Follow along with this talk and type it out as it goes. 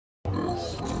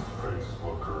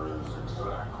Oh,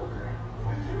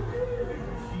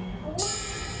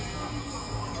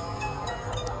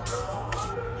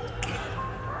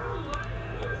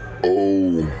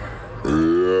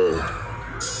 yeah.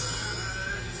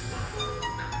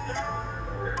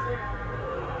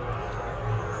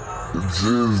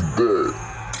 Just that.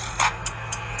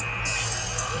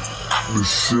 The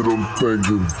shit I'm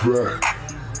thinking back.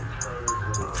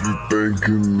 If you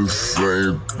thinking the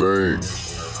same thing,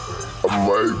 I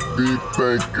might be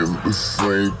thinking the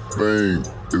same thing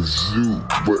as you,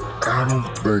 but I don't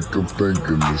think I'm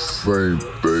thinking the same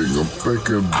thing. I'm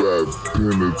thinking about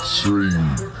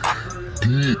penetrating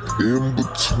deep in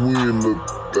between the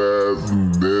thighs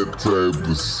and that type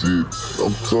of shit.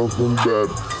 I'm talking about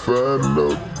find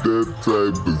out that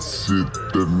type of shit,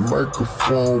 that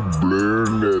microphone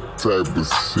blaring that type of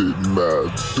shit. Now,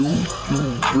 do you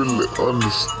really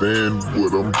understand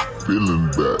what I'm feeling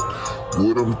about,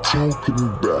 what I'm talking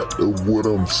about, and what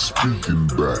I'm speaking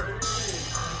about?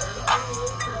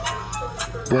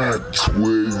 By 12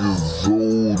 years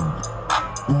old,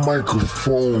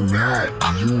 microphone hot,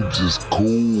 you just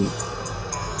cool.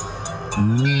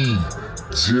 Me,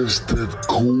 just that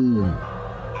cool.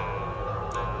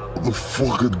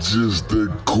 Motherfucker, just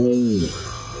that cool.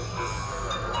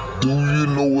 Do you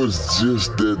know it's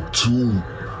just that two?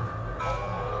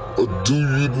 Or do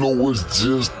you know it's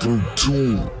just them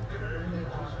two?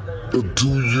 Or do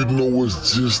you know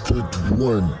it's just that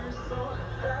one?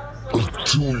 Or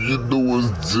do you know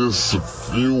it's just a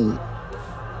few?